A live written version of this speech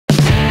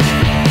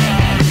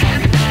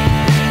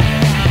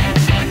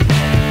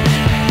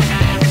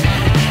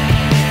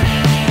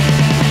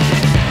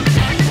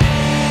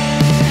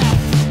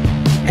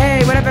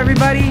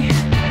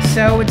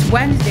So it's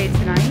Wednesday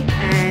tonight,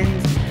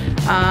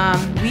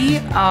 and we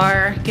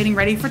are getting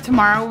ready for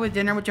tomorrow with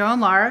dinner with Joe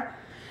and Laura.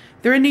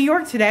 They're in New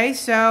York today,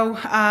 so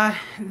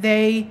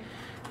they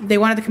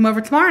wanted to come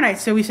over tomorrow night,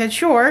 so we said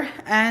sure,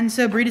 and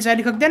so Bree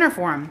decided to cook dinner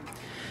for them.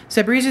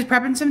 So Bree's just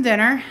prepping some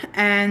dinner,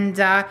 and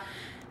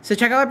so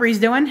check out what Bree's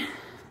doing.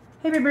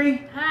 Hey,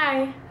 Bree.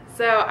 Hi.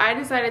 So I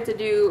decided to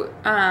do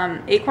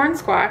acorn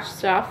squash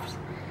stuffed.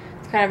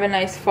 It's kind of a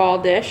nice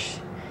fall dish.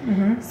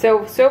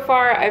 So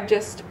far I've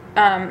just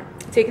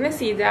taken the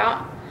seeds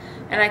out,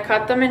 and I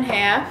cut them in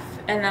half,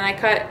 and then I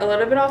cut a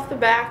little bit off the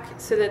back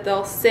so that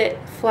they'll sit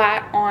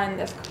flat on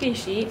this cookie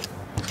sheet.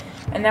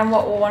 And then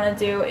what we'll want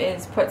to do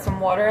is put some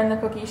water in the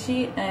cookie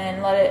sheet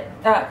and let it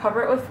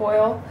cover it with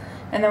foil,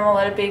 and then we'll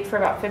let it bake for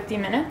about 50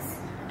 minutes.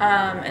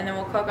 And then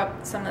we'll cook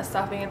up some of the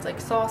stuffing. It's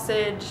like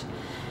sausage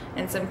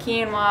and some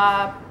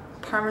quinoa,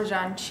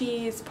 Parmesan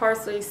cheese,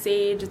 parsley,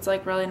 sage. It's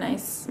like really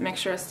nice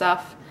mixture of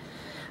stuff.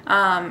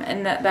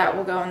 And that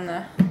will go in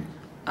the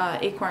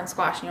acorn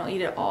squash, and you'll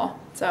eat it all.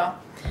 So,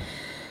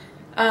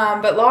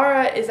 but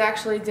Laura is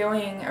actually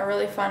doing a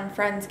really fun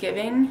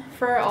Friendsgiving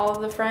for all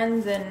of the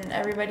friends and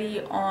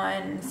everybody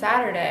on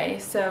Saturday.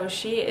 So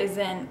she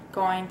isn't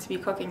going to be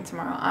cooking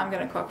tomorrow. I'm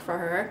going to cook for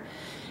her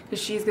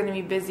because she's going to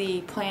be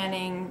busy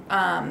planning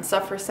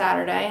stuff for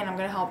Saturday, and I'm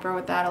going to help her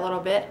with that a little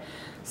bit.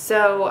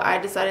 So I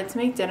decided to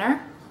make dinner.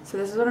 So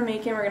this is what I'm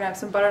making. We're going to have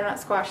some butternut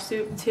squash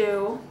soup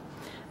too,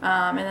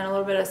 and then a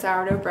little bit of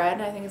sourdough bread.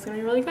 I think it's going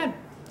to be really good.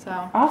 So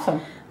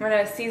Awesome. I'm going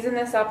to season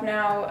this up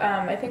now.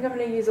 I think I'm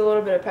going to use a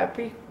little bit of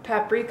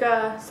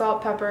paprika,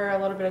 salt, pepper, a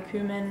little bit of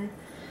cumin,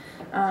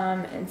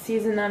 and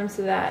season them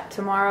so that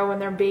tomorrow when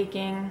they're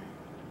baking,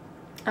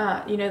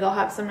 you know, they'll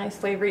have some nice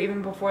flavor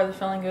even before the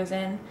filling goes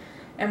in.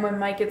 And when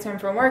Mike gets home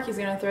from work, he's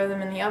going to throw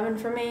them in the oven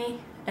for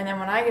me. And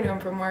then when I get home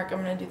from work,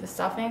 I'm going to do the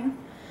stuffing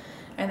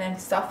and then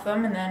stuff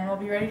them, and then we'll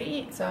be ready to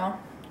eat. So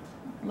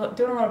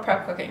doing a little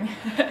prep cooking.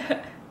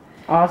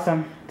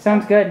 Awesome.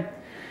 Sounds good.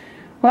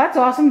 Well, that's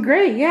awesome.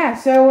 Great. Yeah.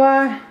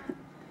 So,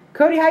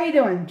 Cody, how you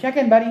doing? Check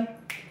in, buddy.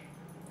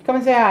 Come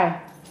and say hi.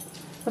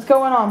 What's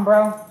going on,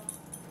 bro?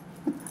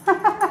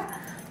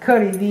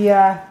 Cody,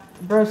 the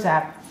bro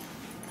sap.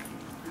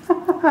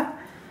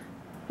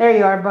 There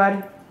you are,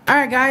 buddy. All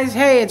right, guys.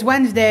 Hey, it's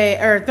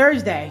Wednesday or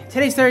Thursday.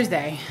 Today's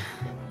Thursday.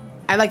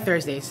 I like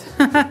Thursdays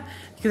because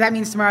that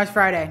means tomorrow's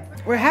Friday.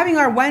 We're having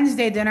our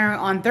Wednesday dinner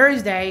on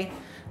Thursday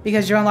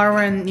because Joe and Laura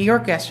were in New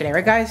York yesterday,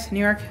 right, guys? New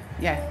York.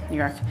 Yeah, New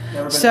York.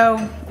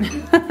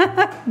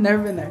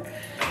 Never been there.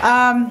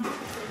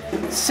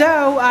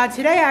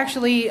 Today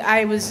actually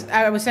I was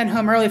sent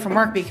home early from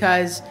work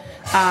because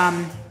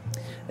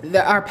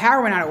our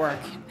power went out at work,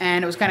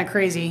 and it was kind of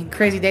crazy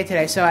day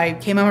today. So I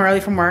came home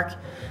early from work,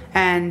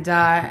 and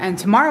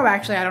tomorrow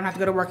actually I don't have to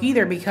go to work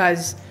either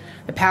because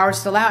the power's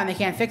still out and they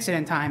can't fix it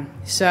in time.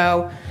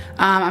 So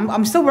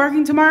I'm still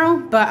working tomorrow,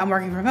 but I'm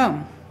working from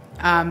home.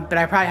 But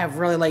I probably have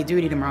really late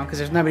duty tomorrow because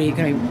there's nobody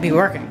going to be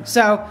working.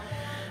 So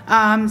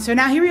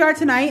now here we are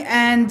tonight,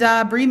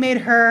 and Bree made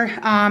her,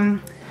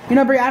 you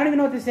know, Bree, I don't even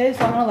know what this is,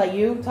 so I'm going to let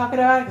you talk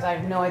about it because I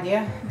have no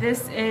idea.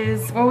 This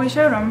is, well, we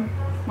showed them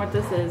what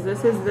this is.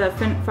 This is the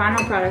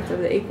final product of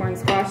the acorn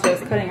squash that I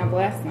was cutting up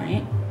last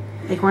night.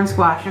 Acorn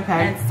squash,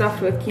 okay. And it's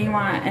stuffed with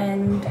quinoa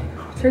and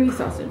turkey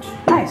sausage.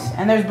 Nice.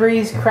 And there's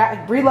Bree's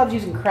craft. Bree loves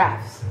using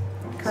crafts.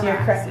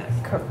 Carafes.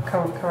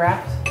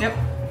 Carafes? Yep.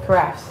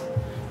 Carafes.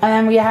 And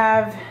then we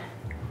have,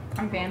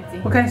 I'm fancy.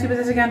 what kind of soup is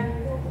this again?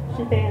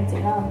 She's fancy,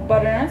 huh?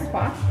 Butternut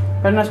squash.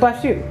 Butternut squash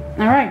soup.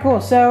 All right,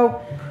 cool.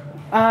 So,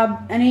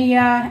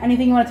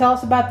 anything you want to tell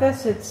us about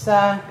this? It's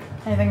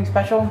anything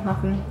special?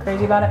 Nothing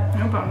crazy about it?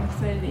 Nope, I'm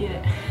excited to eat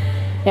it.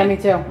 Yeah, me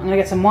too. I'm gonna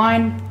get some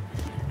wine,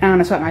 and I'm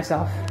gonna sweat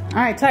myself.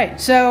 All right,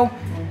 tight. So,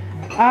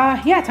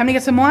 yeah, time to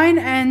get some wine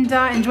and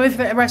enjoy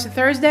the rest of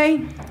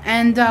Thursday,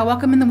 and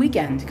welcome in the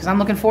weekend because I'm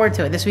looking forward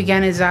to it. This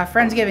weekend is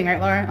Friendsgiving, right,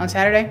 Laura? On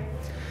Saturday.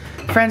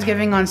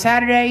 Friendsgiving on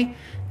Saturday,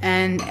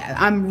 and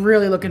I'm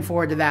really looking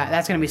forward to that.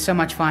 That's gonna be so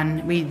much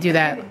fun. We do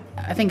that,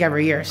 I think,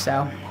 every year,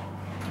 so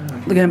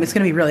it's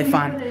gonna be really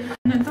fun.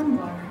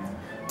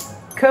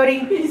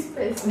 Cody,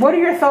 what are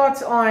your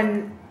thoughts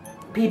on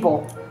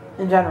people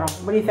in general?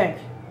 What do you think?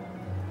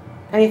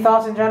 Any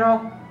thoughts in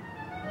general?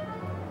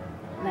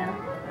 No.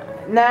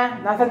 Nah,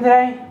 nothing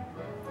today?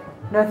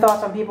 No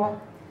thoughts on people?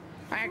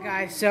 Alright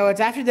guys, so it's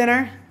after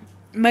dinner.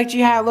 Mike G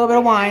had a little bit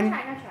of wine.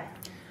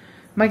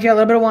 Mike G had a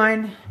little bit of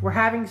wine. We're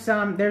having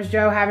some. There's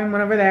Joe having one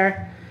over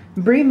there.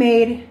 Bree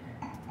made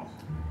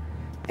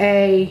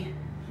a...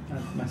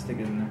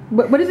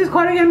 What is this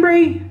called again,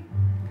 Bree?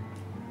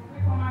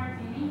 Pickle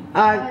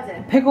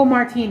Martini. Pickle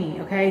Martini,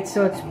 okay?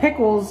 So it's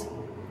pickles.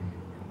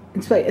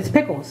 It's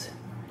pickles.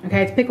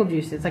 Okay, it's pickle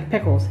juice. It's like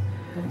pickles.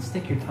 Don't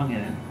stick your tongue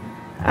in it.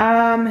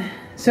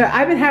 So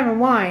I've been having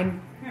wine.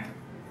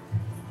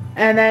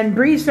 And then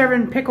Bree's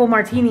serving pickle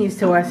martinis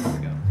to us.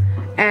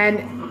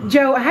 And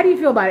Joe, how do you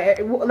feel about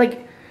it?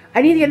 Like,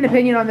 I need to get an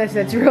opinion on this.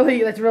 That's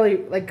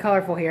really like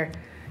colorful here.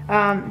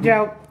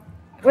 Joe,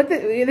 what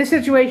the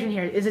situation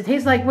here? Is it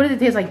taste like? What does it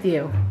taste like to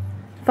you?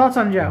 Thoughts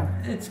on Joe?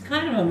 It's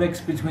kind of a mix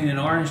between an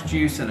orange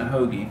juice and a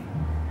hoagie.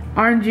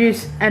 Orange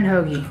juice and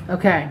hoagie.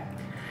 Okay.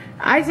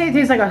 I say it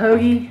tastes like a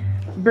hoagie.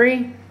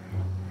 Bree,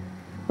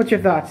 what's your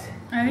thoughts?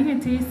 I think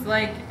it tastes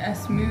like a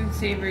smooth,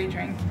 savory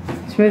drink.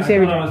 Smooth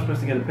savory I thought I drink. was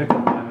supposed to get a pickle.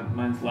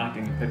 Mine's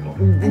lacking a pickle.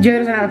 Joe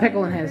doesn't have a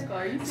pickle in his.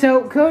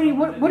 So, Cody,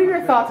 what are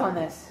your thoughts on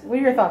this? What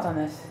are your thoughts on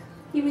this?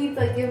 He means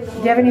like give him the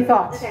whole. Do you have any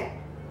thoughts? Okay.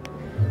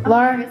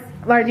 Laura,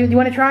 do you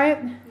want to try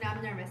it? No,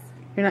 I'm nervous.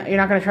 You're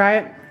not gonna try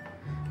it?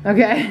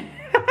 Okay.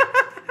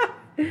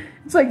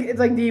 it's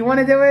like do you want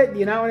to do it? Do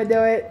you not want to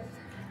do it?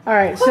 All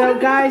right. So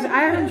guys, I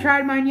haven't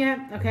tried mine yet.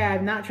 Okay, I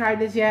have not tried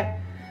this yet,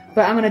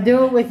 but I'm gonna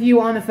do it with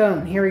you on the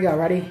phone. Here we go.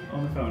 Ready?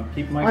 On the phone.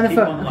 Keep On the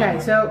phone. on Okay.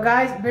 line. So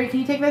guys, Bree, can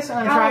you take this?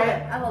 I'm gonna try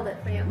it. I'll hold it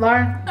for you.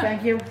 Lauren,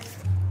 thank you.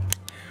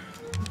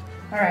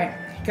 All right,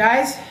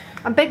 guys,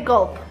 A big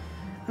gulp.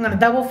 I'm gonna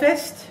double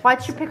fist.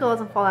 Watch your pickle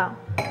doesn't fall out.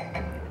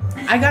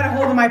 I got a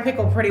hold of my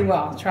pickle pretty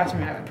well. Trust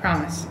me, I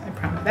promise. I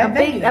promise. A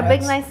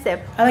big nice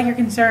sip. I like your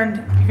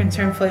concerned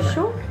flavor.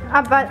 Sure.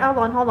 But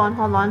hold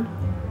on.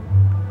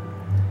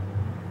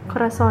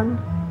 Corazon.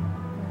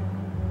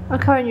 I'm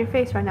covering your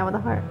face right now with a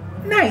heart.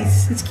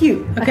 Nice. It's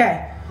cute.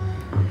 Okay.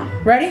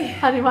 Ready?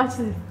 How do you watch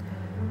this?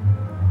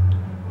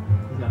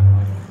 He's not gonna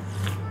like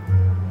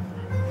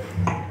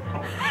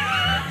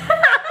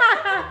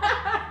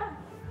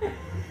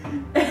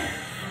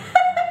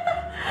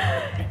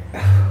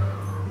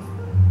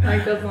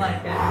Mike doesn't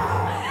like it.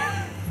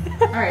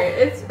 Alright,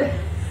 it's an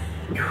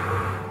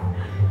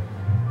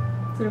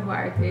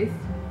acquired taste.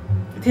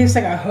 It tastes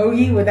like a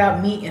hoagie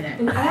without meat in it.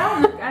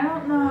 I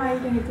don't know how you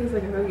think it tastes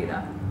like a hoagie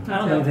though. I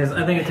don't think it tastes.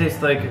 I think it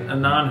tastes like a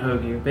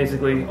non-hoagie.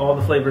 Basically, all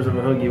the flavors of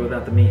a hoagie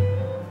without the meat.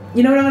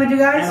 You know what I'm gonna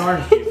do, And guys?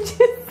 orange juice.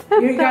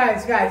 You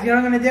guys, you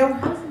know what I'm gonna do?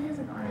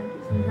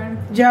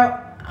 Joe,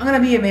 I'm gonna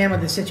be a man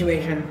with this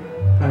situation.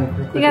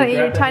 You gotta eat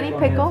your tiny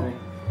pickle.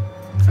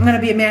 I'm gonna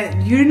be a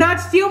man. You did not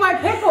steal my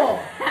pickle!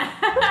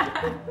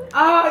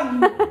 Oh,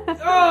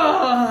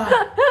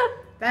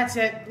 that's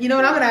it. You know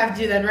what I'm gonna have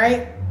to do then,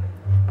 right?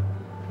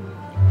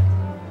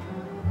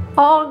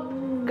 Oh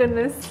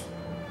goodness.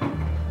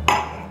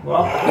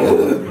 Well,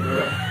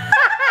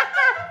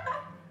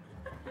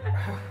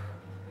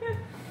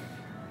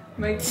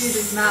 Mike G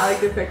does not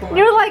like the pickle.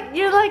 You're like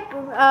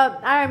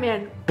Iron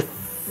Man.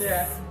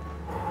 Yeah.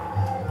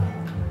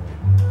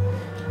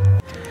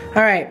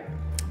 All right.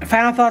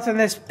 Final thoughts on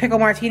this pickle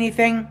martini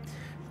thing.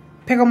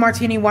 Pickle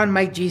martini 1,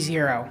 Mike G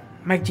 0.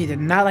 Mike G did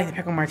not like the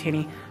pickle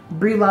martini.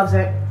 Bree loves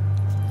it.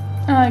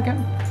 I like it.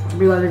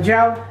 Bree loves it.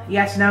 Joe,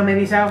 yes, no,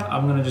 maybe so.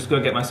 I'm gonna just go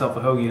get myself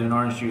a hoagie and an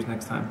orange juice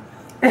next time.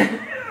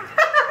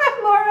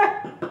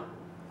 Laura.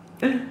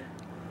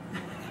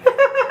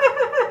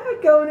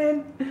 Going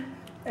in.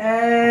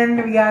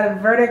 And we got a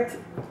verdict.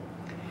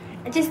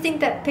 I just think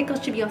that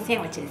pickles should be on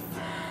sandwiches.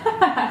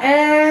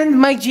 And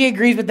Mike G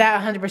agrees with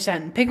that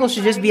 100%. Pickles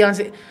should just be on.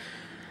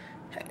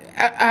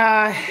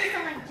 I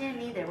don't like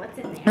gin either. What's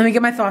in there? Let me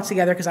get my thoughts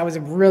together because I was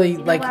really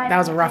know like what? that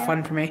was a rough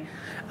one for me.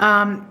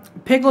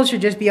 Pickles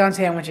should just be on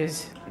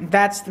sandwiches.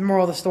 That's the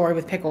moral of the story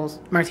with pickles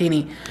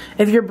martini.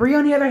 If you're Brie,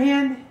 on the other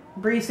hand,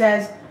 Brie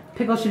says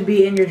pickles should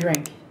be in your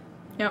drink.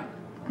 Yep.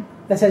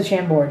 That says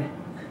Chambord.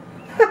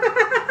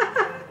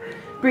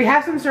 Brie,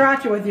 have some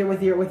sriracha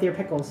with your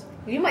pickles.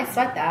 You might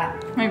sweat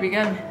that. Might be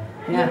good.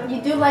 Yeah.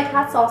 You do like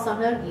hot sauce on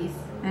hoagies.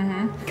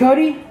 Mm-hmm.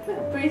 Cody,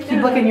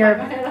 keep licking your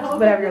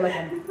whatever you're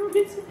licking.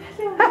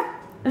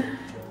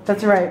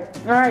 That's right.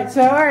 All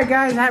right,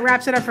 guys, that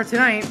wraps it up for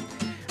tonight.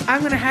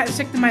 I'm gonna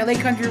stick to my Lake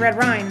Country Red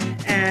Wine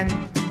and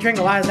drink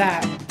a lot of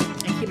that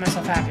and keep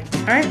myself happy.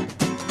 All right.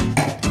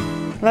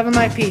 Love and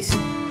life, peace.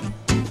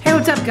 Hey,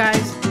 what's up,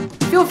 guys?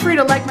 Feel free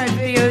to like my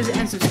videos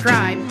and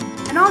subscribe,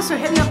 and also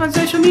hit me up on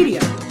social media.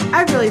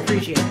 I really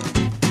appreciate it.